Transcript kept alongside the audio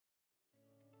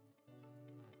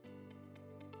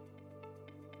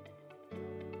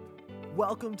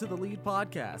Welcome to the Lead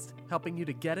Podcast, helping you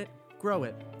to get it, grow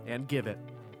it, and give it.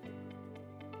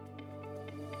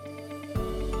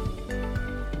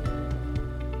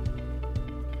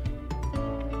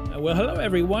 Well, hello,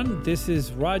 everyone. This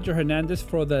is Roger Hernandez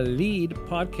for the Lead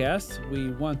Podcast.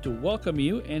 We want to welcome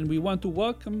you, and we want to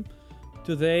welcome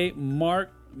today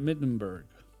Mark Mittelberg.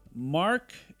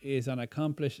 Mark is an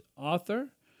accomplished author,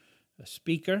 a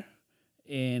speaker,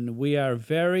 and we are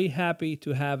very happy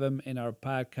to have him in our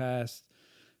podcast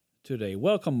today.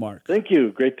 Welcome, Mark. Thank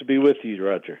you. Great to be with you,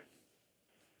 Roger.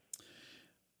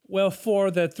 Well,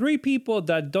 for the three people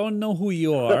that don't know who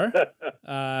you are,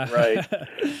 right.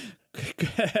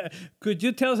 Could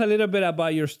you tell us a little bit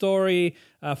about your story?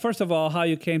 First of all, how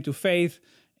you came to faith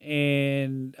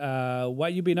and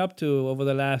what you've been up to over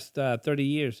the last 30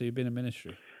 years that you've been in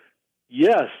ministry.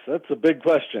 Yes, that's a big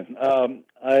question.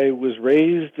 I was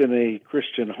raised in a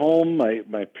Christian home.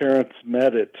 My parents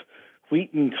met at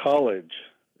Wheaton College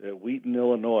at Wheaton,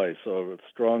 Illinois, so a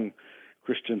strong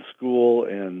Christian school,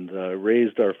 and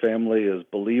raised our family as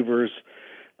believers.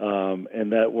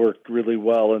 And that worked really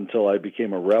well until I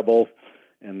became a rebel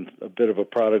and a bit of a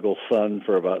prodigal son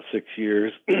for about 6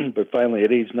 years. But finally,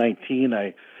 at age 19,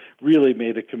 I really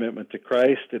made a commitment to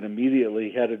Christ and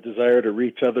immediately had a desire to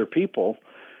reach other people.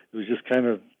 It was just kind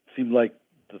of seemed like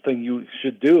the thing you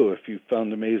should do. If you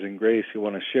found amazing grace, you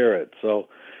want to share it. So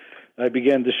I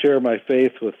began to share my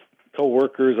faith with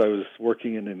coworkers. I was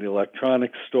working in an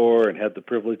electronics store and had the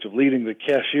privilege of leading the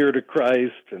cashier to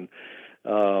Christ, and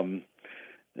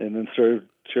then started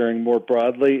sharing more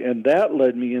broadly. And that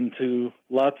led me into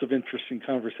lots of interesting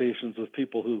conversations with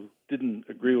people who didn't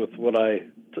agree with what I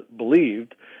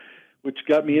believed, which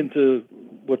got me into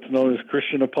what's known as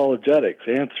Christian apologetics,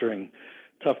 answering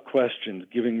tough questions,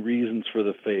 giving reasons for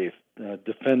the faith,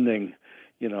 defending,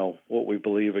 what we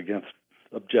believe against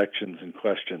objections and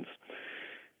questions.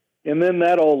 And then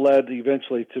that all led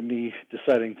eventually to me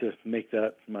deciding to make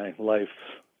that my life's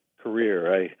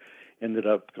career. I ended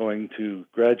up going to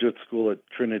graduate school at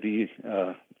Trinity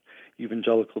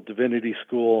Evangelical Divinity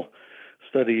School,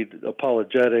 studied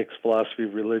apologetics, philosophy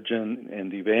of religion,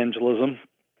 and evangelism.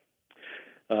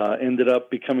 Ended up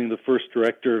becoming the first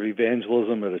director of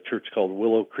evangelism at a church called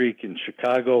Willow Creek in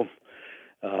Chicago.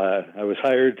 I was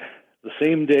hired the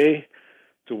same day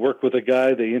to work with a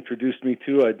guy they introduced me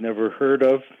to I'd never heard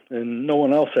of, and no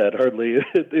one else had hardly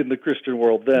in the Christian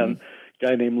world then, a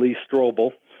guy named Lee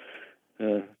Strobel,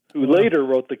 who later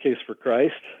wrote The Case for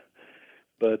Christ.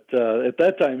 But at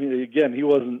that time, again, he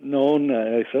wasn't known.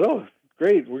 I said, oh,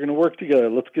 great, we're going to work together.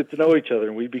 Let's get to know each other.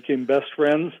 And we became best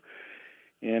friends.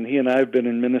 And he and I have been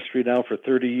in ministry now for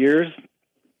 30 years.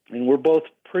 And we're both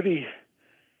pretty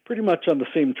much on the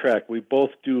same track. We both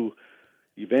do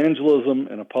evangelism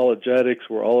and apologetics.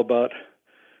 We're all about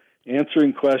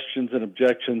answering questions and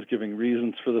objections, giving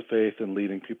reasons for the faith, and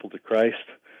leading people to Christ.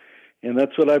 And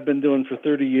that's what I've been doing for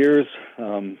 30 years.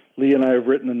 Lee and I have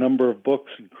written a number of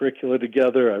books and curricula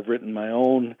together. I've written my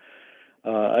own.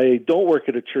 I don't work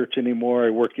at a church anymore.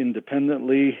 I work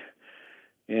independently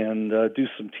and do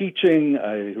some teaching.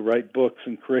 I write books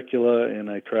and curricula, and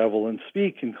I travel and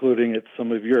speak, including at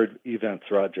some of your events,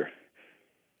 Roger.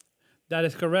 That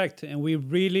is correct, and we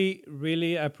really,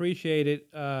 really appreciated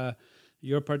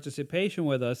your participation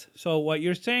with us. So what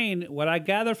you're saying, what I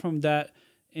gather from that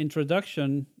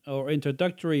introduction or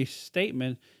introductory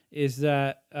statement is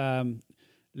that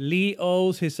Lee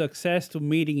owes his success to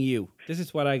meeting you. This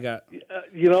is what I got.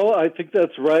 I think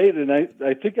that's right, and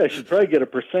I think I should probably get a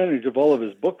percentage of all of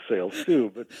his book sales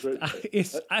too. But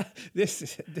if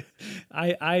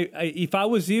I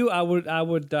was you, I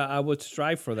would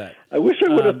strive for that. I wish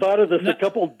I would have thought of this a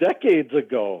couple decades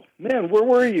ago. Man, where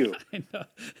were you?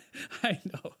 I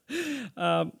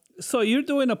know. So you're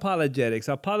doing apologetics.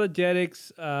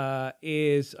 Apologetics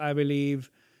is, I believe,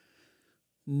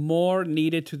 more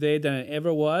needed today than it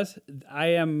ever was. I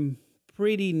am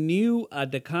pretty new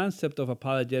at the concept of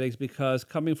apologetics because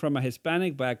coming from a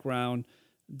Hispanic background,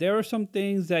 there are some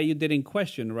things that you didn't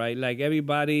question, right? Like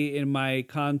everybody in my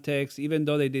context, even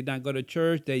though they did not go to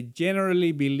church, they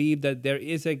generally believe that there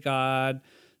is a God,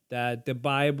 that the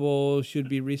Bible should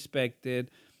be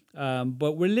respected.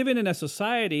 But we're living in a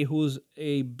society who's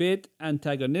a bit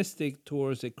antagonistic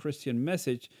towards a Christian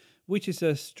message, which is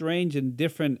a strange and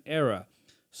different era.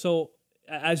 So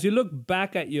as you look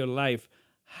back at your life,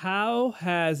 how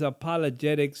has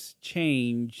apologetics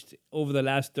changed over the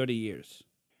last 30 years?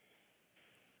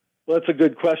 Well, that's a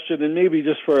good question, and maybe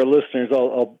just for our listeners,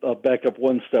 I'll back up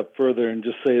one step further and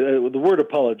just say the word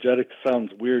apologetics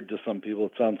sounds weird to some people.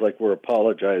 It sounds like we're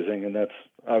apologizing, and that's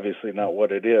obviously not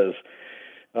what it is.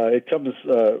 It comes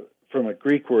from a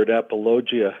Greek word,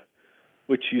 apologia,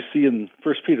 which you see in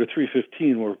 1 Peter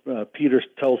 3:15, where Peter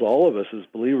tells all of us as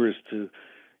believers to,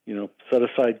 set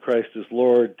aside Christ as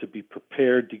Lord, to be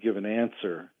prepared to give an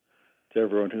answer to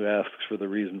everyone who asks for the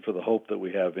reason for the hope that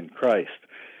we have in Christ.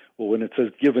 Well, when it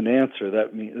says give an answer,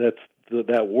 that means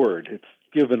that word. It's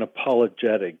give an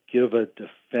apologetic, give a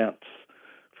defense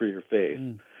for your faith.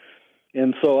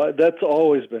 And so that's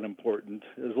always been important.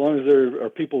 As long as there are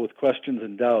people with questions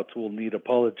and doubts, we'll need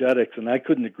apologetics. And I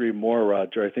couldn't agree more,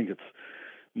 Roger. I think it's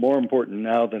more important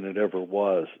now than it ever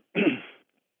was.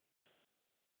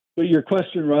 But your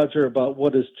question, Roger, about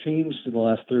what has changed in the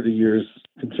last 30 years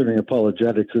concerning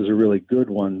apologetics is a really good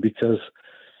one, because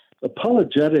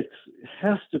apologetics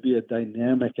has to be a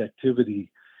dynamic activity,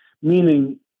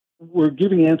 meaning we're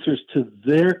giving answers to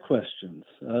their questions.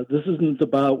 This isn't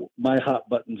about my hot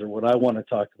buttons or what I want to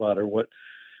talk about or what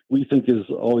we think is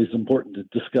always important to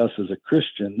discuss as a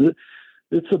Christian.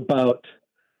 It's about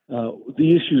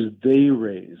the issues they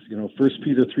raise. 1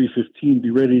 Peter 3:15,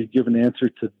 be ready to give an answer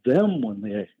to them when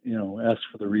they, ask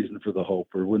for the reason for the hope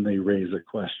or when they raise a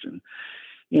question.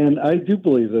 And I do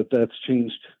believe that that's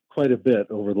changed quite a bit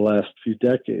over the last few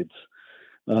decades.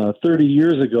 30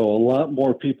 years ago, a lot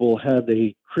more people had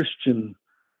a Christian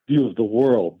view of the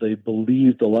world. They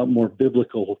believed a lot more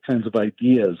biblical kinds of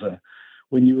ideas.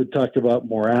 When you would talk about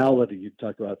morality, you'd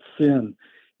talk about sin.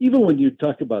 Even when you'd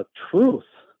talk about truth,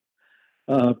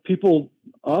 people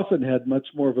often had much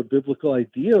more of a biblical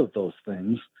idea of those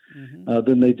things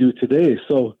than they do today.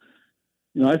 So,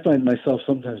 I find myself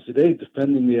sometimes today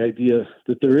defending the idea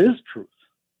that there is truth.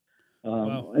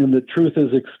 And that truth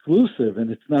is exclusive,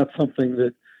 and it's not something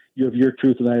that you have your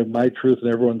truth and I have my truth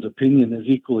and everyone's opinion is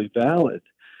equally valid.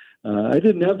 I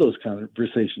didn't have those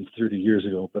conversations 30 years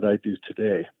ago, but I do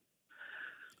today.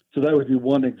 So that would be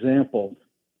one example.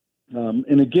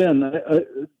 And again,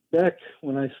 back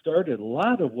when I started, a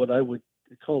lot of what I would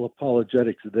call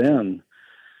apologetics then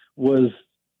was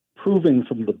proving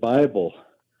from the Bible,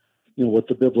 what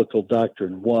the biblical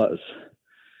doctrine was.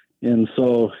 And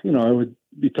so, I would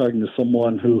be talking to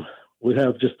someone who would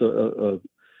have just a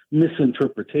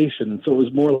misinterpretation. And so it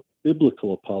was more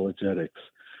biblical apologetics.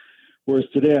 Whereas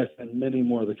today, I find many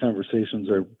more of the conversations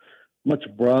are much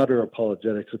broader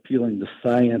apologetics, appealing to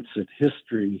science and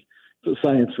history. So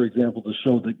science, for example, to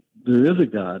show that there is a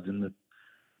God and that,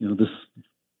 this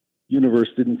universe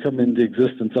didn't come into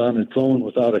existence on its own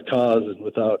without a cause and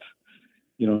without,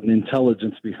 an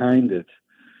intelligence behind it.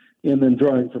 And then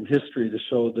drawing from history to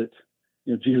show that,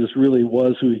 Jesus really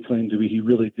was who he claimed to be. He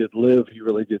really did live. He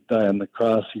really did die on the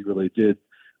cross. He really did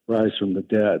rise from the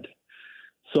dead.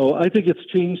 So I think it's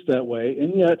changed that way.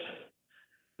 And yet,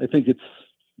 I think it's,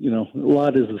 a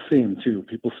lot is the same too.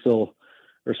 People still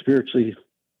are spiritually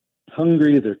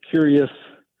hungry. They're curious.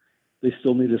 They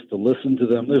still need us to listen to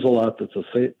them. There's a lot that's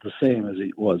the same as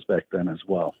it was back then as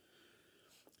well.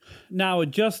 Now,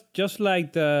 just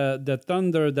like the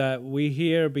thunder that we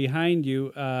hear behind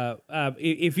you,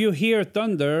 if you hear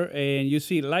thunder and you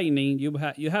see lightning, you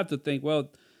have to think,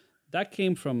 well, that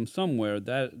came from somewhere.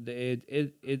 That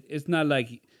it's not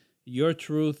like your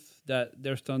truth that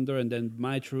there's thunder and then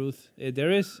my truth.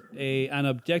 There is an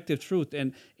objective truth,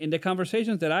 and in the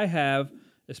conversations that I have,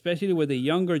 especially with the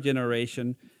younger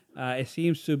generation, it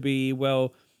seems to be,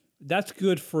 well, that's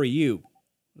good for you.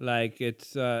 Like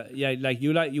it's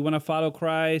you want to follow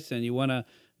Christ and you want to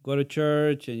go to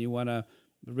church and you want to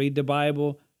read the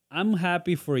Bible. I'm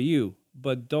happy for you,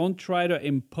 but don't try to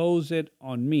impose it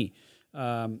on me.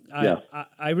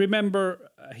 I remember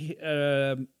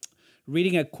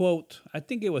reading a quote. I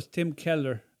think it was Tim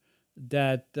Keller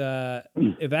that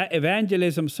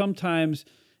evangelism sometimes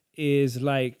is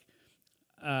like,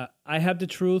 I have the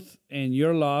truth and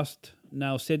you're lost.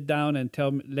 Now sit down and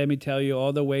let me tell you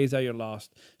all the ways that you're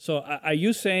lost. So are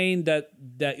you saying that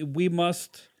we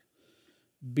must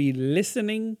be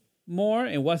listening more?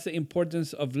 And what's the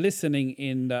importance of listening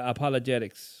in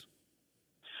apologetics?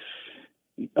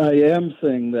 I am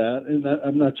saying that, and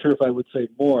I'm not sure if I would say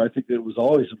more. I think that it was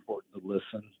always important to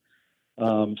listen,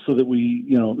 so that we,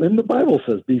 and the Bible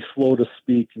says, be slow to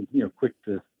speak and, quick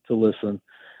to listen.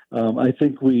 I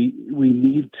think we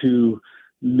need to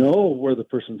know where the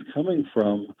person's coming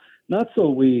from, not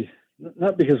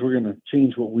because we're going to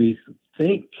change what we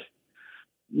think,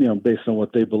 based on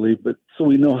what they believe, but so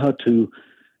we know how to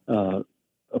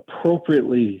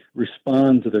appropriately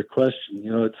respond to their question.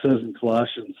 It says in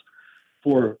Colossians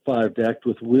 4:5 to act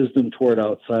with wisdom toward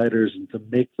outsiders and to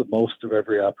make the most of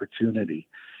every opportunity.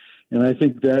 And I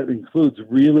think that includes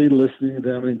really listening to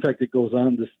them. In fact, it goes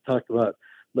on to talk about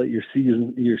let your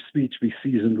speech be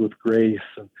seasoned with grace.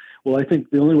 And, well, I think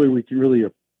the only way we can really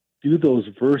do those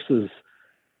verses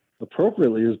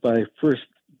appropriately is by first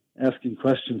asking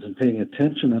questions and paying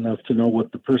attention enough to know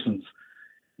what the person's,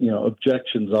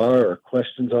 objections are or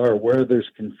questions are, or where there's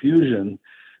confusion,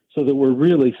 so that we're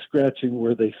really scratching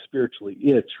where they spiritually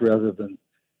itch rather than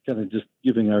kind of just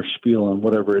giving our spiel on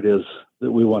whatever it is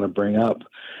that we want to bring up.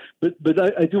 But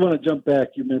I do want to jump back.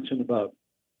 You mentioned about,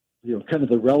 kind of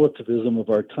the relativism of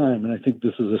our time. And I think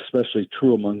this is especially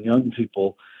true among young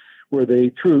people, where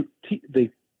they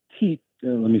let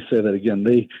me say that again.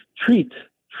 They treat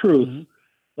truth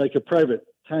like a private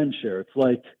timeshare. It's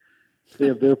like they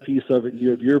have their piece of it, and you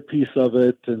have your piece of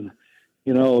it, and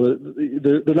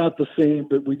they're not the same,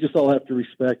 but we just all have to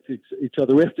respect each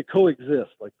other. We have to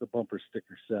coexist, like the bumper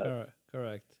sticker said.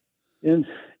 Correct. And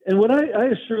when I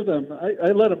assure them,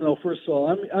 I let them know, first of all,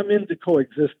 I'm into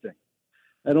coexisting.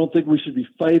 I don't think we should be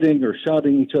fighting or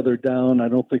shouting each other down. I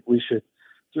don't think we should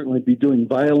certainly be doing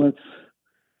violence.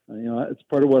 It's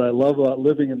part of what I love about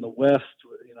living in the West.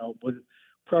 When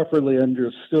properly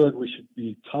understood, we should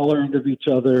be tolerant of each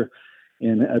other.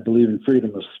 And I believe in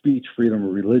freedom of speech, freedom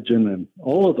of religion, and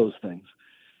all of those things.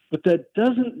 But that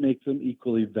doesn't make them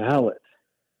equally valid.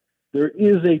 There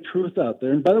is a truth out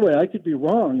there. And by the way, I could be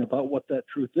wrong about what that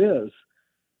truth is,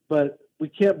 but we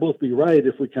can't both be right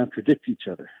if we contradict each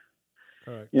other.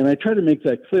 Correct. And I try to make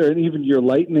that clear. And even your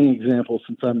lightning example,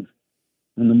 since I'm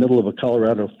in the middle of a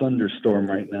Colorado thunderstorm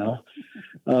right now,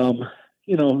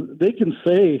 they can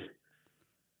say,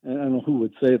 and I don't know who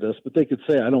would say this, but they could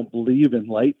say, I don't believe in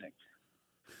lightning.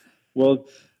 Well,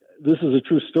 this is a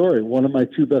true story. One of my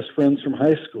two best friends from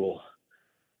high school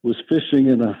was fishing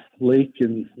in a lake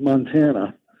in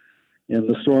Montana, and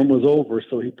the storm was over,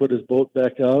 so he put his boat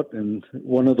back out, and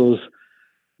one of those,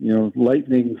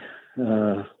 lightning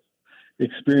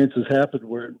experiences happened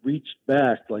where it reached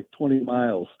back like 20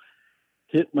 miles,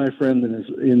 hit my friend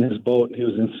in his boat, and he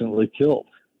was instantly killed.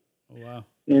 Oh, wow.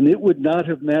 And it would not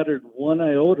have mattered one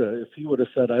iota if he would have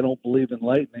said, I don't believe in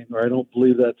lightning, or I don't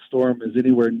believe that storm is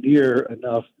anywhere near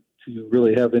enough to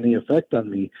really have any effect on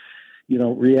me.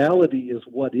 Reality is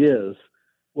what is,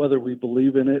 whether we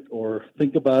believe in it or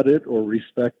think about it or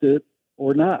respect it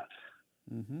or not.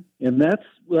 Mm-hmm. And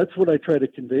that's what I try to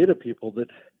convey to people, that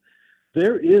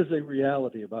there is a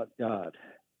reality about God.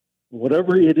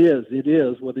 Whatever it is,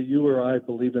 whether you or I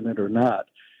believe in it or not.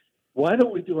 Why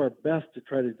don't we do our best to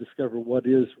try to discover what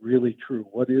is really true,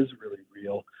 what is really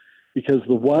real? Because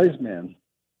the wise man,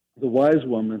 the wise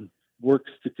woman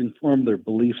works to conform their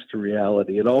beliefs to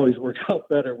reality. It always works out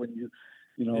better when you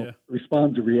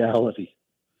respond to reality.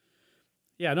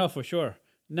 Yeah, no, for sure.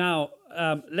 Now,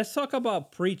 let's talk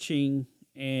about preaching,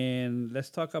 and let's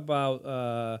talk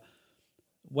about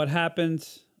what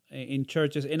happens in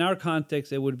churches. In our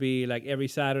context, it would be like every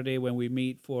Saturday when we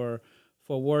meet for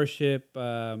worship.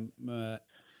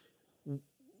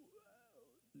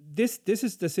 This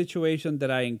is the situation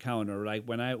that I encounter. Like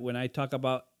when I talk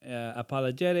about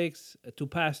apologetics to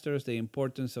pastors, the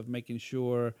importance of making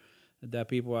sure that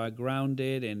people are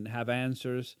grounded and have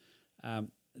answers.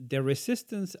 The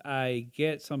resistance I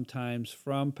get sometimes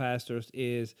from pastors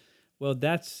is, well,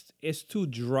 it's too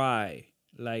dry.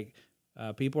 Like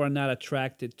people are not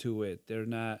attracted to it. They're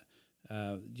not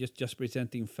just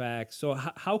presenting facts. So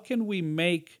how can we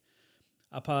make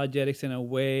apologetics in a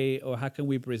way, or how can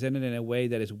we present it in a way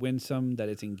that is winsome, that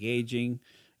is engaging?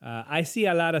 I see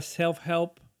a lot of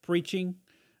self-help preaching,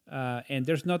 and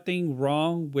there's nothing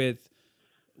wrong with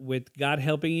God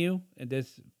helping you, and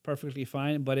that's perfectly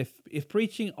fine. But if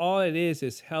preaching all it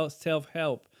is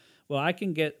self-help, well, I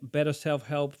can get better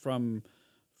self-help from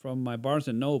my Barnes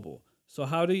and Noble. So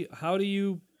how do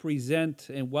you present,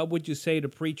 and what would you say to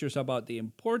preachers about the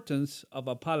importance of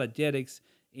apologetics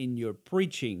in your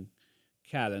preaching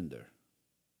calendar?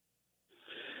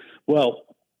 Well,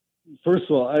 first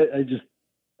of all, I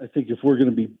think if we're going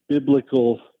to be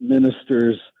biblical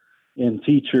ministers and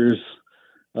teachers,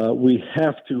 we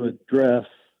have to address.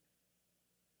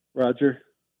 Roger?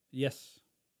 Yes.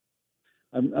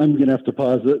 I'm going to have to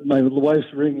pause it. My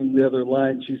wife's ringing the other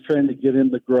line. She's trying to get in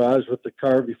the garage with the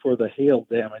car before the hail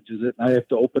damages it, and I have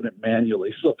to open it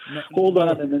manually. So hold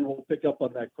on, and then we'll pick up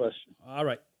on that question. All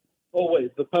right. Oh,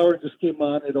 wait, the power just came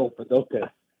on. It opened. Okay.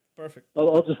 Perfect.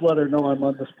 I'll just let her know I'm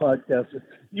on this podcast.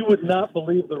 You would not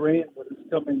believe the rain that is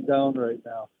coming down right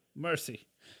now. Mercy.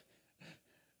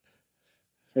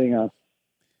 Hang on.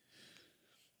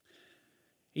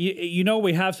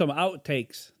 We have some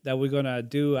outtakes that we're gonna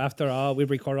do after all. We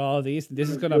record all of these. This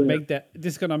is gonna make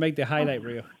the highlight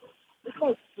reel. It's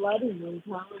like flooding in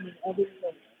town and everything.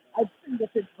 I think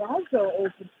that the garage door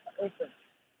open.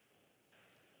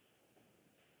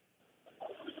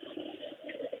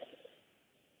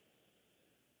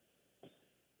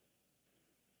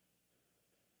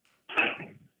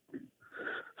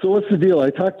 So what's the deal? I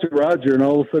talked to Roger, and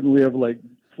all of a sudden we have like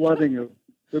flooding of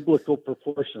biblical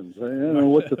proportions. I don't know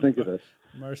what to think of this.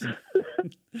 Mercy.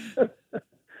 It's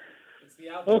the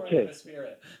outpouring Okay. of the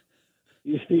Spirit.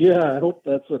 Yeah, I hope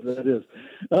that's what that is.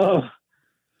 All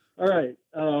right.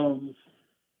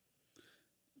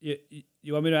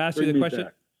 You want me to ask you Bring the me question?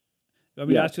 back. You want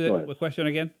me to Yeah, ask you go the ahead. question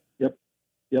again? Yep.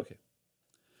 Okay.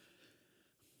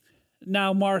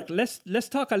 Now, Mark, let's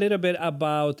talk a little bit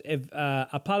about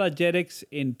apologetics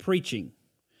in preaching.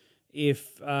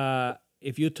 If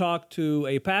you talk to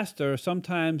a pastor,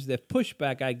 sometimes the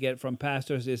pushback I get from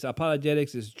pastors is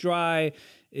apologetics is dry.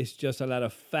 It's just a lot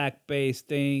of fact-based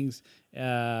things.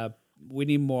 We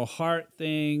need more heart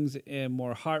things and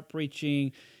more heart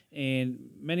preaching. And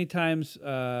many times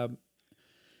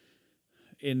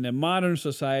in the modern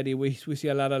society, we see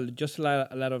a lot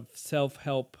of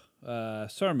self-help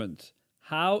sermons.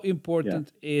 How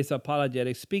important is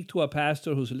apologetics? Speak to a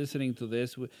pastor who's listening to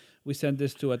this. We send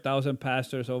this to 1,000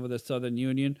 pastors over the Southern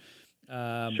Union.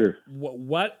 Sure.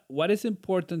 What is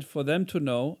important for them to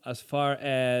know as far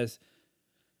as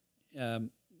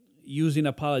using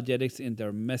apologetics in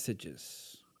their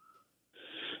messages?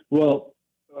 Well,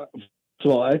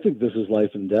 so I think this is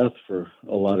life and death for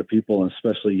a lot of people, and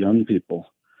especially young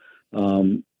people.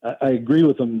 I agree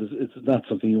with them. It's not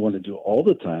something you want to do all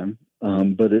the time,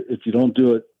 but if you don't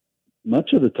do it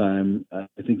much of the time, I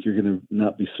think you're going to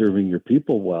not be serving your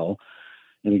people well.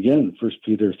 And again, 1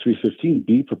 Peter 3:15,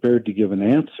 be prepared to give an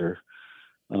answer.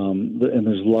 And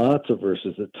there's lots of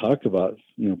verses that talk about,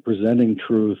 presenting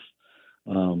truth.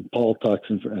 Paul talks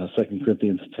in 2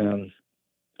 Corinthians 10,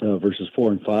 verses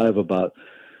 4 and 5 about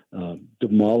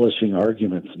demolishing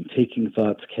arguments and taking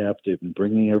thoughts captive and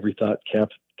bringing every thought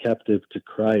captive to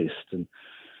Christ. And,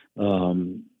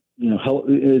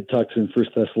 it talks in 1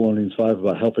 Thessalonians 5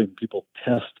 about helping people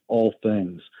test all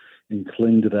things and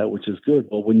cling to that which is good.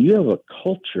 Well, when you have a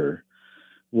culture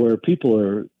where people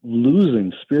are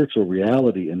losing spiritual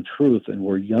reality and truth, and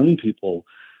where young people,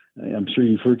 I'm sure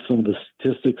you've heard some of the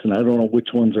statistics, and I don't know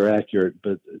which ones are accurate,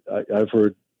 but I've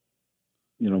heard,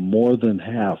 more than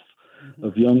half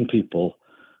of young people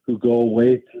who go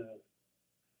away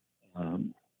to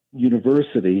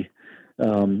university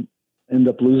end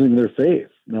up losing their faith.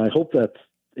 Now, I hope that's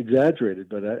exaggerated,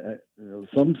 but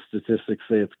some statistics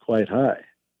say it's quite high.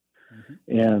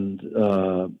 And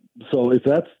so if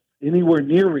that's anywhere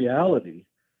near reality,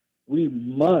 we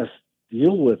must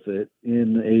deal with it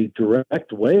in a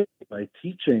direct way by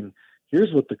teaching,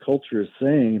 here's what the culture is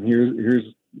saying, and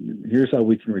here's how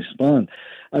we can respond.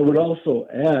 I would also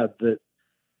add that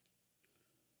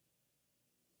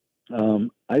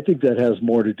I think that has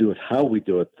more to do with how we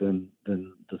do it than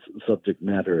the subject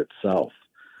matter itself.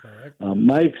 Correct.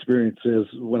 My experience is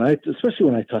especially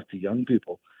when I talk to young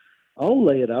people, I'll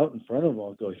lay it out in front of them.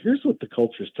 I'll go, here's what the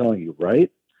culture is telling you, right?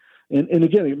 And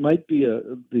again, it might be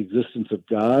the existence of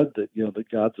God, that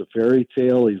God's a fairy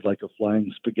tale. He's like a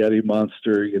flying spaghetti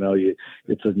monster.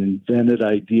 It's an invented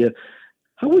idea.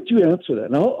 How would you answer that?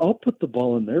 And I'll put the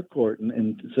ball in their court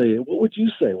and say, what would you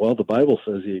say? Well, the Bible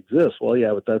says he exists. Well,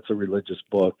 yeah, but that's a religious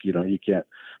book. You can't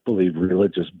believe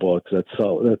religious books. That's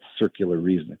circular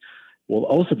reasoning. Well,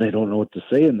 all of a sudden they don't know what to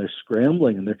say, and they're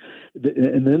scrambling. And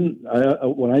then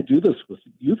when I do this with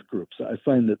youth groups, I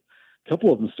find that a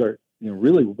couple of them start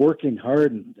really working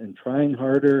hard and trying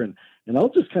harder, and I'll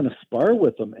just kind of spar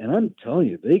with them. And I'm telling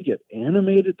you, they get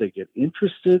animated, they get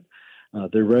interested,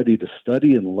 they're ready to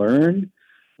study and learn.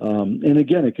 And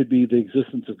again, it could be the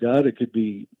existence of God. It could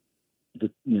be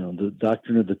the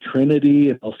doctrine of the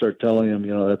Trinity. And I'll start telling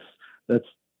them, that's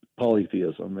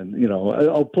polytheism. And,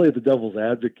 I'll play the devil's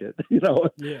advocate,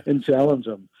 and challenge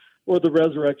them. Or the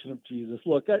resurrection of Jesus.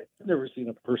 Look, I've never seen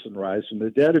a person rise from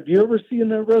the dead. Have you ever seen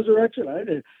the resurrection?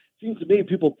 It seems to me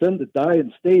people tend to die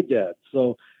and stay dead.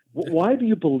 So why do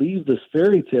you believe this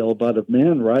fairy tale about a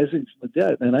man rising from the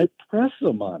dead? And I press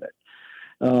them on it.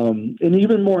 And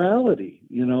even morality,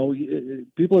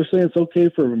 people are saying it's okay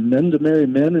for men to marry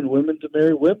men and women to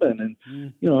marry women.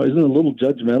 And, isn't it a little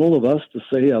judgmental of us to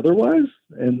say otherwise?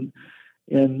 And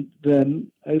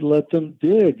then I let them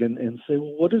dig and say,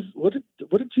 well, what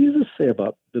did Jesus say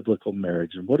about biblical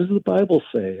marriage? And what does the Bible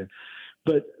say?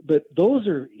 But those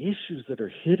are issues that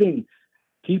are hitting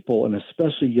people, and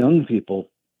especially young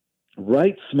people,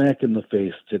 right smack in the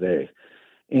face today.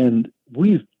 And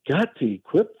we've got to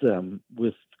equip them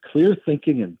with clear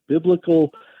thinking and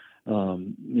biblical,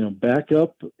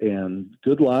 backup and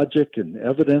good logic and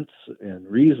evidence and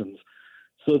reasons,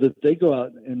 so that they go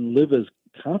out and live as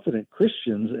confident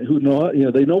Christians who know,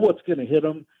 they know what's going to hit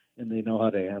them and they know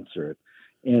how to answer it.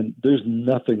 And there's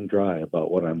nothing dry about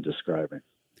what I'm describing.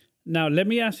 Now, let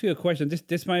me ask you a question.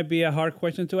 This might be a hard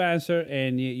question to answer,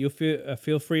 and you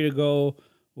feel free to go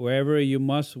wherever you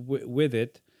must with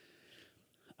it.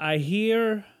 I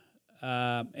hear,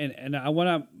 and I want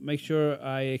to make sure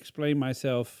I explain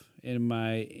myself in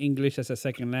my English as a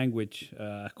second language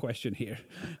question here.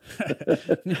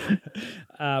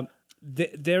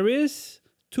 There is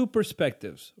two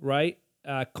perspectives, right,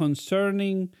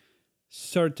 concerning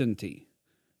certainty.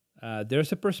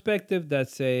 There's a perspective that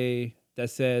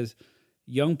says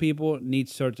young people need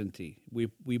certainty.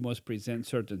 We must present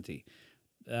certainty.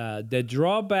 The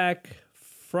drawback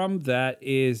from that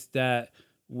is that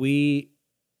we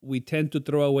tend to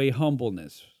throw away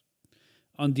humbleness.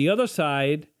 On the other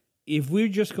side, if we're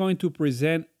just going to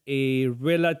present a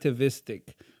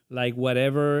relativistic, like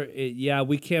whatever,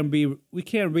 we can't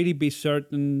really be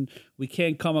certain. We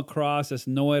can't come across as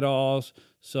know-it-alls.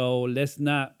 So let's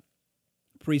not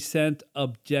present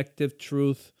objective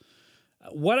truth.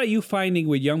 What are you finding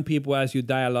with young people as you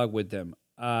dialogue with them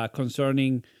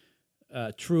concerning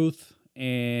truth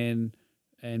and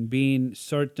being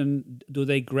certain? Do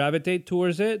they gravitate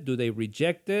towards it? Do they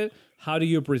reject it? How do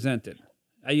you present it?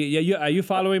 Are you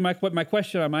following my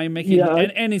question? Am I making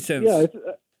any sense? Yeah,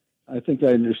 I think I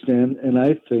understand, and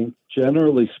I think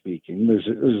generally speaking,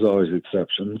 there's always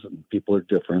exceptions, and people are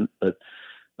different, but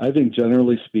I think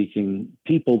generally speaking,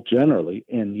 people generally,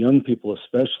 and young people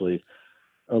especially,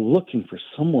 are looking for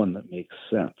someone that makes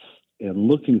sense and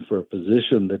looking for a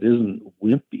position that isn't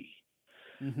wimpy.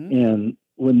 Mm-hmm. And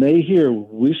when they hear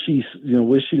wishy-washy,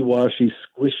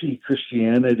 squishy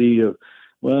Christianity of,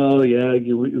 well, yeah,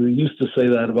 we used to say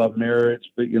that about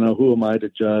marriage, but, who am I to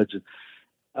judge?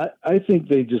 I think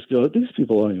they just go, these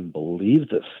people don't even believe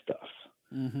this stuff.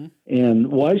 Mm-hmm.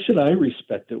 And why should I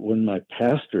respect it when my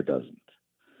pastor doesn't?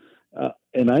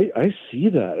 And I see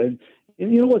that.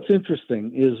 And what's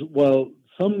interesting is, well,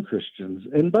 some Christians,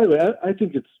 and by the way, I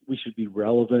think we should be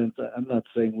relevant. I'm not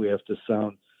saying we have to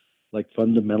sound like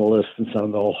fundamentalists and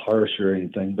sound all harsh or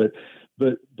anything, but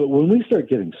when we start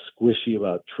getting squishy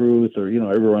about truth, or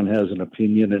everyone has an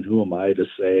opinion, and who am I to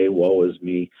say, woe is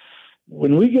me?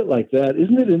 When we get like that,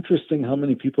 isn't it interesting how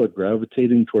many people are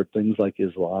gravitating toward things like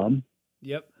Islam?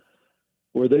 Yep.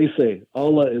 Where they say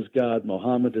Allah is God,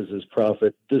 Muhammad is his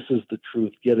prophet. This is the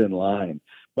truth. Get in line.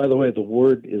 By the way, the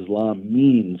word Islam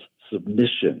means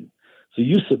submission. So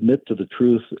you submit to the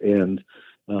truth, and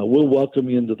we'll welcome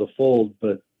you into the fold,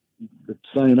 but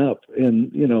sign up.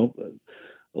 And,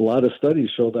 a lot of studies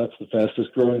show that's the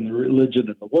fastest growing religion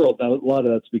in the world. Now, a lot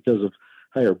of that's because of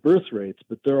higher birth rates,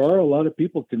 but there are a lot of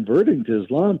people converting to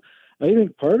Islam. I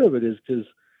think part of it is because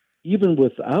even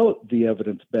without the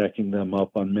evidence backing them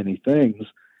up on many things,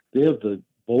 they have the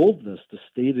boldness to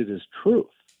state it as truth.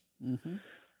 Mm-hmm.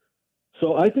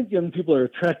 So I think young people are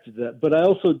attracted to that, but I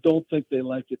also don't think they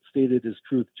like it stated as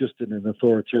truth just in an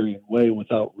authoritarian way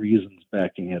without reasons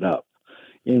backing it up.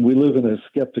 And we live in a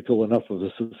skeptical enough of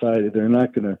a society. They're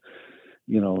not going to,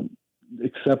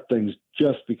 accept things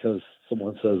just because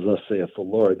someone says, thus saith the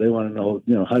Lord. They want to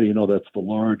know, how do you know that's the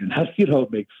Lord, and how do you know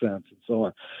it makes sense, and so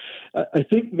on. I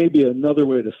think maybe another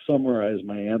way to summarize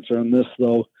my answer on this,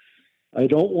 though, I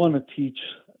don't want to teach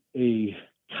a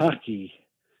cocky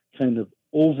kind of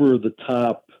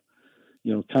over-the-top,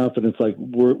 confidence like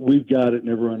we've got it and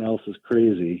everyone else is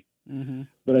crazy. Mm-hmm.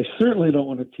 But I certainly don't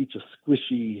want to teach a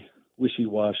squishy,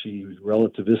 wishy-washy,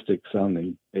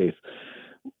 relativistic-sounding faith.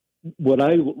 What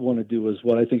I want to do is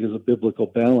what I think is a biblical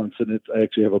balance, and I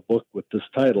actually have a book with this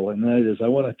title, and that is I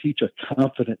want to teach a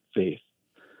confident faith,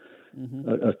 mm-hmm.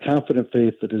 a confident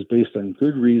faith that is based on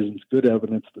good reasons, good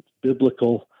evidence, that's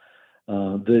biblical,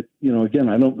 that, again,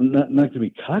 I'm not going to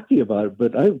be cocky about it,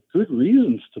 but I have good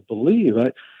reasons to believe.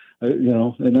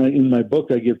 In my book,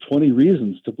 I give 20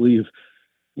 reasons to believe,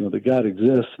 that God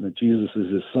exists and that Jesus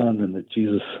is his son and that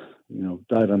Jesus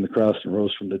died on the cross and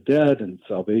rose from the dead, and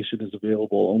salvation is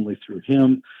available only through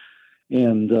him.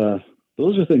 And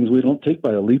those are things we don't take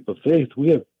by a leap of faith. We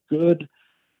have good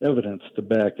evidence to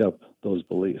back up those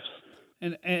beliefs.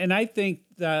 And I think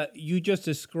that you just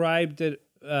described it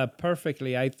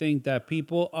perfectly. I think that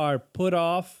people are put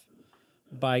off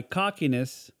by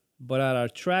cockiness, but are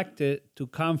attracted to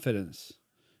confidence.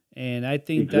 And I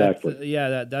think exactly.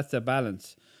 That's the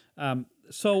balance.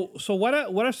 So what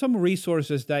are some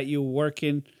resources that you're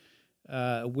working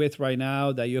with right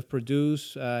now that you've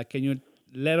produced? Can you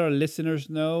let our listeners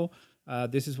know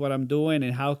this is what I'm doing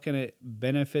and how can it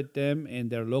benefit them in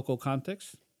their local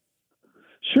context?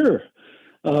 Sure.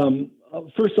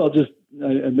 First,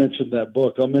 I mentioned that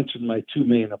book. I'll mention my two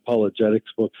main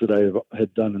apologetics books that I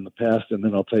had done in the past, and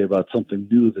then I'll tell you about something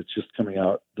new that's just coming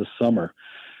out this summer.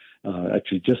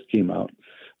 Actually just came out.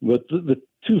 But the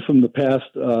two from the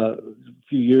past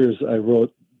few years, I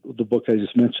wrote the book I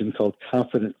just mentioned called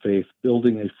Confident Faith,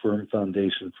 Building a Firm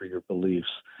Foundation for Your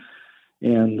Beliefs.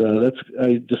 And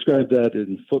I describe that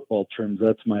in football terms.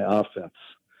 That's my offense.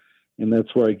 And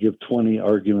that's where I give 20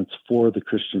 arguments for the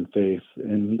Christian faith.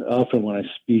 And often when I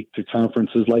speak to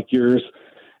conferences like yours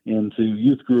and to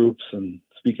youth groups and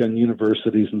speak on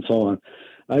universities and so on,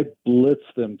 I blitz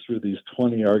them through these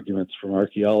 20 arguments from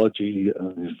archaeology,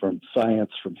 from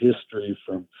science, from history,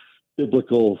 from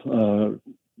biblical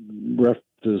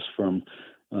references, from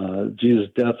Jesus'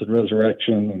 death and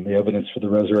resurrection and the evidence for the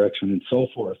resurrection and so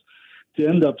forth, to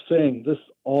end up saying this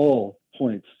all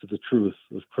points to the truth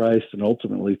of Christ and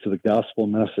ultimately to the gospel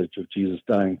message of Jesus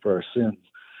dying for our sins.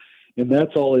 And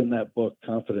that's all in that book,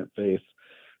 Confident Faith.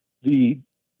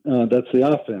 That's the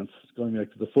offense, going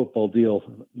back to the football deal.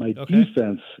 My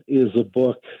defense is a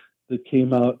book that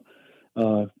came out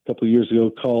a couple of years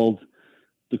ago called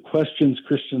The Questions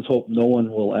Christians Hope No One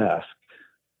Will Ask,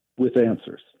 with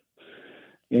Answers.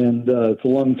 And it's a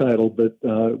long title, but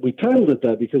we titled it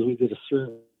that because we did a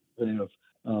survey of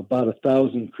about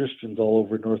 1,000 Christians all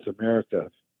over North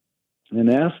America and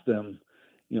asked them,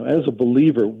 as a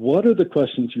believer, what are the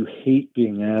questions you hate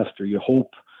being asked, or you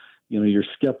hope, your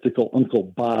skeptical Uncle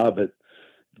Bob at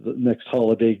the next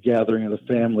holiday gathering of the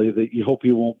family, that you hope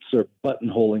he won't start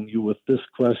buttonholing you with this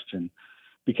question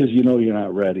because you're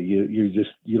not ready.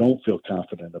 You don't feel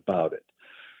confident about it.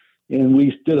 And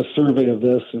we did a survey of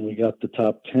this, and we got the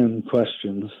top 10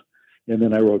 questions, and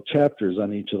then I wrote chapters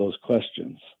on each of those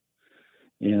questions.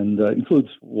 And includes,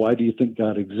 why do you think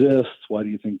God exists? Why do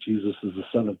you think Jesus is the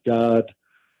Son of God?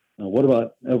 What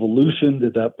about evolution?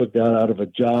 Did that put God out of a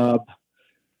job?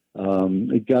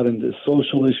 It got into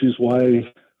social issues.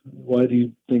 Why do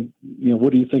you think,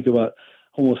 what do you think about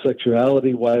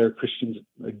homosexuality? Why are Christians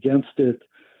against it?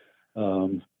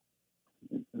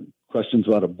 Questions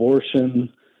about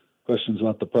abortion, questions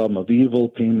about the problem of evil,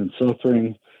 pain, and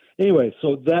suffering. Anyway,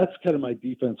 so that's kind of my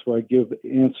defense, where I give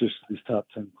answers to these top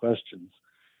 10 questions.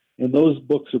 And those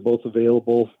books are both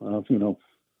available,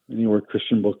 anywhere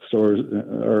Christian bookstores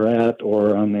are at,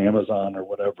 or on Amazon or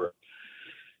whatever.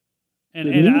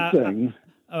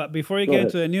 Before you get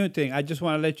into the new thing, I just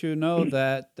want to let you know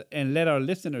that, and let our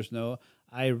listeners know,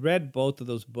 I read both of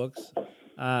those books.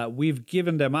 We've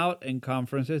given them out in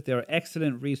conferences. They're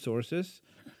excellent resources.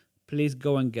 Please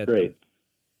go and get them. Great.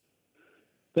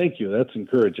 Thank you. That's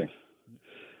encouraging.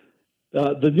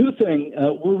 The new thing,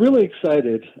 we're really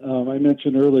excited. I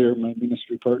mentioned earlier my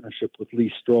ministry partnership with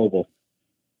Lee Strobel.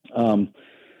 Some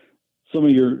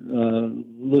of your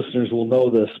listeners will know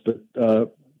this, but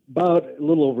about a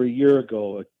little over a year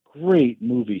ago, a great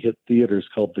movie hit theaters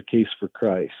called The Case for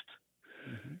Christ.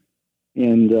 Mm-hmm.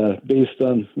 And based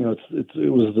on, it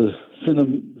was the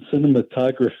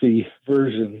cinematography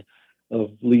version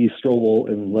of Lee Strobel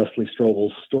and Leslie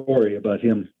Strobel's story about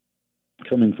him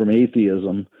coming from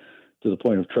atheism to the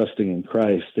point of trusting in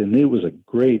Christ. And it was a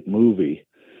great movie.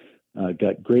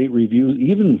 Got great reviews.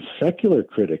 Even secular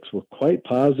critics were quite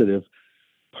positive,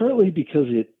 partly because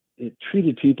it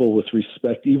treated people with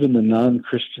respect, even the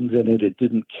non-Christians in it. It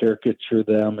didn't caricature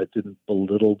them. It didn't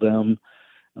belittle them.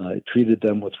 It treated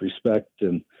them with respect.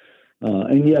 And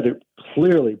yet it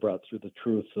clearly brought through the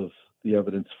truth of the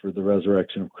evidence for the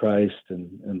resurrection of Christ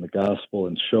and the gospel,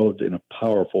 and showed in a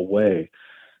powerful way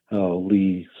how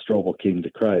Lee Strobel came to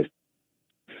Christ.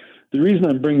 The reason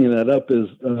I'm bringing that up is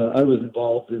I was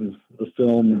involved in the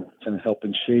film, kind of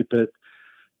helping shape it,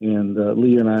 and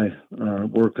Lee and I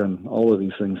work on all of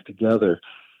these things together.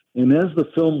 And as the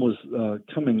film was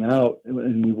coming out,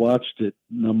 and we watched it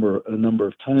a number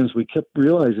of times, we kept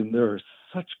realizing there are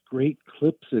such great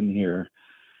clips in here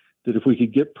that if we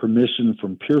could get permission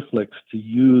from PureFlix to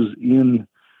use in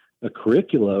a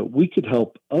curricula, we could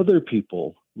help other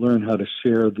people learn how to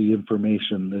share the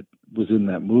information that was in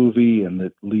that movie and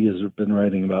that Lee has been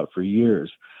writing about for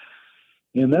years.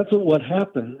 And that's what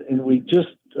happened. And we just,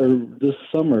 this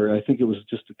summer, I think it was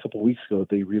just a couple weeks ago,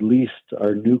 they released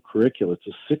our new curricula. It's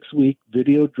a 6-week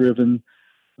video-driven,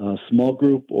 small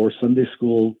group or Sunday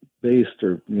school-based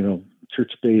or,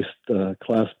 church-based,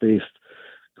 class-based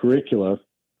curricula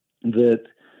that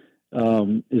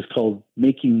is called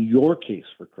Making Your Case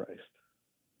for Christ.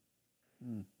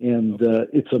 And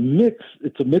it's a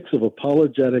mix of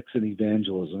apologetics and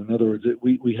evangelism. In other words,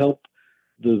 we help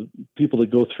the people that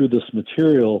go through this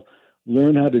material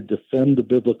learn how to defend the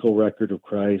biblical record of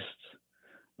Christ,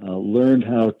 learn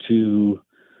how to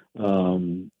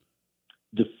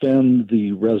defend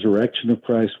the resurrection of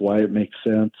Christ, why it makes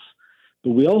sense.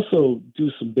 But we also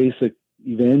do some basic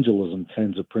evangelism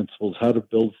kinds of principles, how to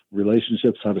build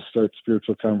relationships, how to start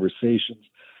spiritual conversations,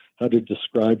 how to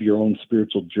describe your own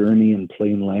spiritual journey in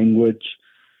plain language.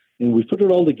 And we put it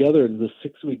all together in this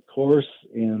 6-week course,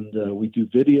 and we do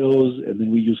videos, and then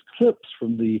we use clips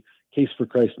from the Case for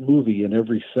Christ movie in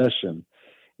every session.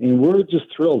 And we're just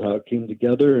thrilled how it came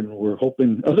together, and we're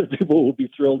hoping other people will be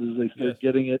thrilled as they start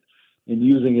getting it and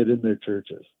using it in their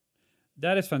churches.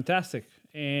 That is fantastic.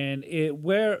 And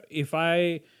if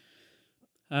I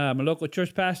am a local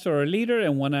church pastor or a leader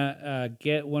and want to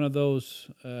get one of those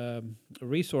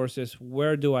resources,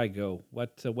 where do I go?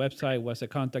 What's the website? What's the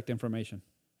contact information?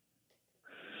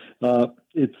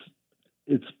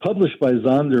 It's published by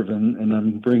Zondervan, and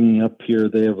I'm bringing up here,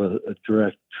 they have a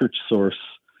direct church source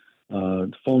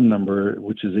phone number,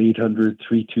 which is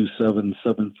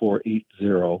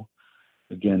 800-327-7480.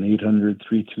 Again,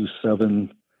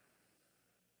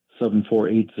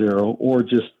 800-327-7480, or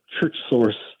just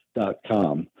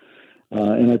churchsource.com.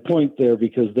 And I point there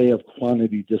because they have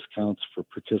quantity discounts for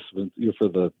participants, for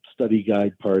the study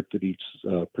guide part that each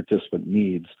participant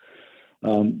needs.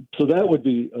 So that would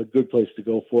be a good place to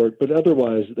go for it. But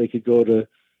otherwise, they could go to,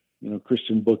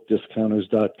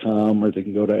 ChristianBookDiscounters.com, or they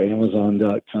can go to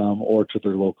Amazon.com or to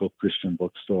their local Christian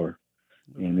bookstore.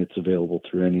 And it's available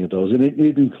through any of those. And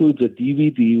it includes a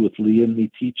DVD with Lee and me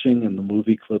teaching, and the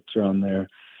movie clips are on there.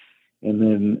 And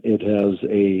then it has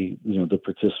the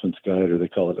participant's guide, or they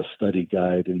call it a study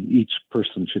guide. And each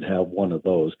person should have one of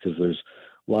those because there's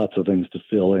lots of things to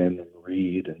fill in and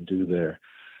read and do there.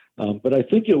 But I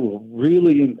think it will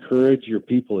really encourage your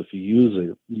people if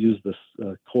you use this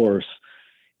course,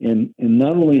 and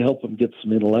not only help them get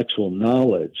some intellectual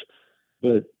knowledge,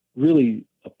 but really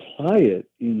apply it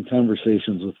in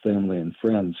conversations with family and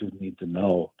friends who need to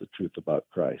know the truth about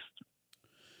Christ.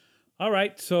 All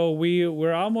right, so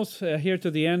we're almost here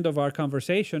to the end of our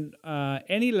conversation.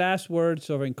 Any last words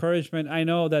of encouragement? I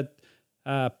know that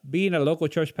being a local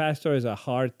church pastor is a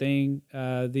hard thing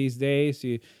these days.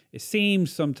 It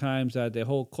seems sometimes that the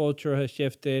whole culture has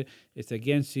shifted. It's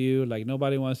against you, like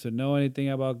nobody wants to know anything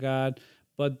about God.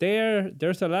 But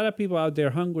there's a lot of people out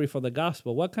there hungry for the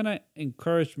gospel. What kind of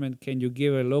encouragement can you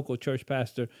give a local church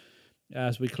pastor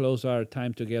as we close our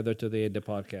time together today in the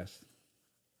podcast?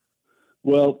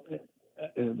 Well,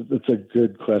 that's a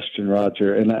good question,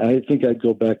 Roger. And I think I'd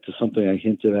go back to something I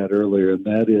hinted at earlier, and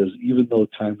that is, even though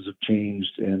times have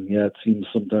changed, and it seems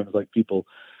sometimes like people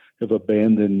have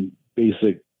abandoned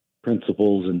basic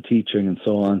principles and teaching and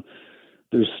so on,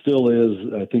 there still is,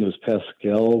 I think it was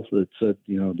Pascal that said,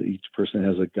 that each person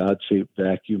has a God-shaped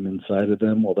vacuum inside of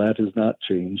them. Well, that has not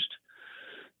changed.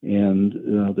 And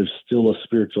there's still a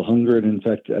spiritual hunger. And in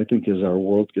fact, I think as our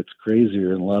world gets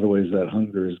crazier, in a lot of ways, that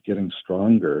hunger is getting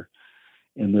stronger.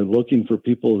 And they're looking for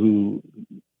people who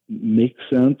make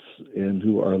sense and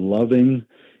who are loving.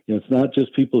 It's not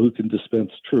just people who can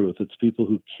dispense truth. It's people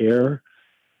who care,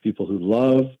 people who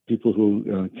love, people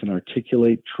who can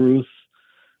articulate truth,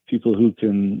 people who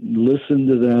can listen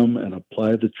to them and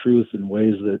apply the truth in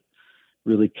ways that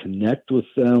really connect with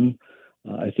them.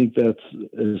 I think that's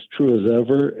as true as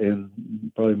ever, and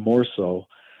probably more so.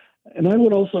 And I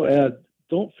would also add,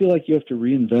 don't feel like you have to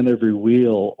reinvent every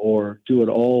wheel or do it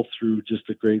all through just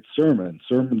a great sermon.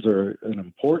 Sermons are an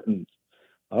important,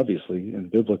 obviously,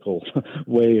 and biblical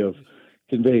way of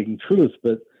conveying truth,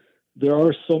 but there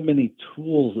are so many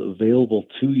tools available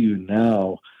to you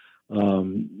now,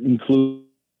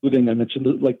 including, I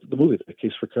mentioned, like the movie, the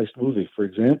Case for Christ movie, for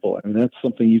example. I mean, that's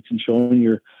something you can show in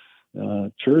your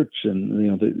church,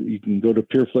 and you can go to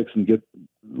PeerFlix and get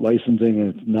licensing,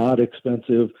 and it's not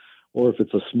expensive. Or if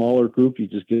it's a smaller group, you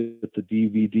just get the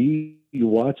DVD, you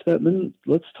watch that, and then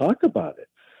let's talk about it.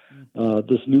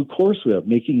 This new course we have,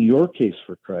 Making Your Case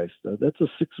for Christ, that's a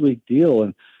 6-week deal,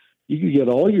 and you can get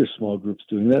all your small groups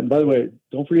doing that. And by the way,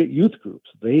 don't forget youth groups.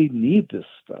 They need this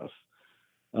stuff.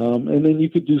 And then you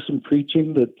could do some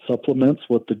preaching that supplements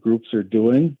what the groups are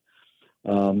doing.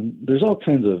 There's all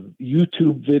kinds of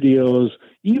YouTube videos,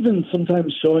 even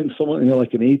sometimes showing someone,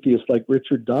 like an atheist like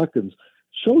Richard Dawkins.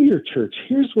 Show your church,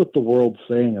 here's what the world's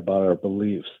saying about our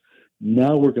beliefs.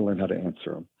 Now we're going to learn how to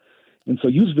answer them. And so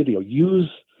use video, use,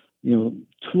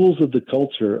 tools of the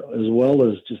culture as well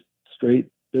as just straight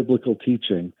biblical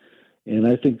teaching. And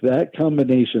I think that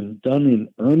combination, done in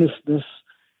earnestness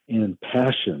and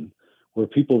passion, where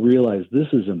people realize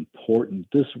this is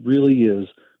important, this really is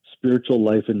spiritual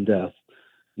life and death,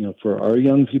 for our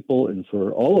young people and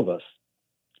for all of us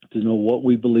to know what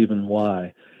we believe and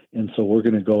why. And so we're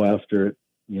going to go after it,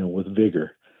 with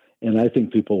vigor. And I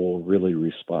think people will really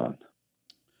respond.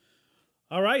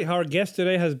 All right. Our guest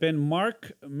today has been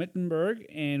Mark Mittelberg,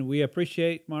 and we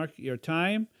appreciate, Mark, your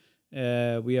time.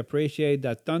 We appreciate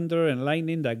that thunder and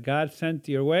lightning that God sent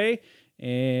your way.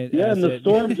 And and the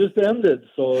storm just ended,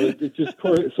 so it just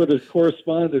sort of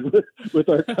corresponded with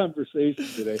our conversation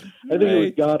today. I think it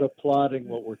was God applauding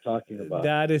what we're talking about.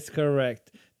 That is correct.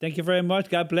 Thank you very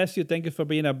much. God bless you. Thank you for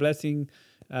being a blessing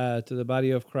to the body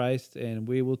of Christ, and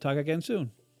we will talk again soon.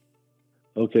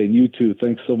 Okay, you too.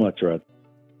 Thanks so much, Rod.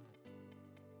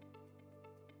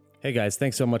 Hey guys,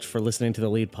 thanks so much for listening to the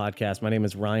Lead Podcast. My name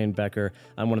is Ryan Becker.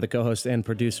 I'm one of the co-hosts and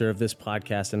producer of this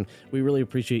podcast, and we really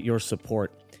appreciate your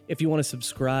support. If you want to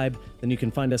subscribe, then you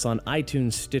can find us on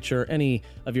iTunes, Stitcher, any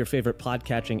of your favorite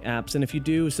podcatching apps. And if you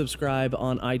do subscribe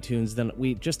on iTunes, then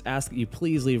we just ask that you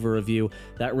please leave a review.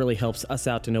 That really helps us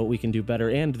out to know what we can do better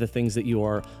and the things that you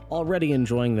are already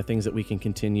enjoying, the things that we can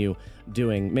continue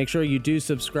doing. Make sure you do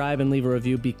subscribe and leave a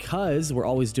review because we're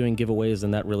always doing giveaways,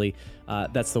 and that really,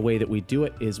 that's the way that we do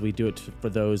it, is we do it for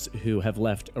those who have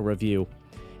left a review.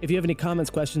 If you have any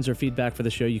comments, questions, or feedback for the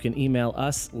show, you can email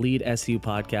us,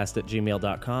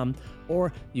 leadsupodcast@gmail.com,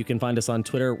 or you can find us on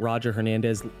Twitter, Roger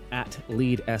Hernandez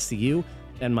 @leadsu,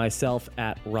 and myself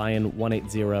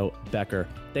 @Ryan180Becker.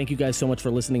 Thank you guys so much for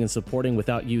listening and supporting.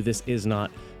 Without you, this is not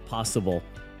possible.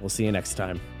 We'll see you next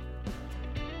time.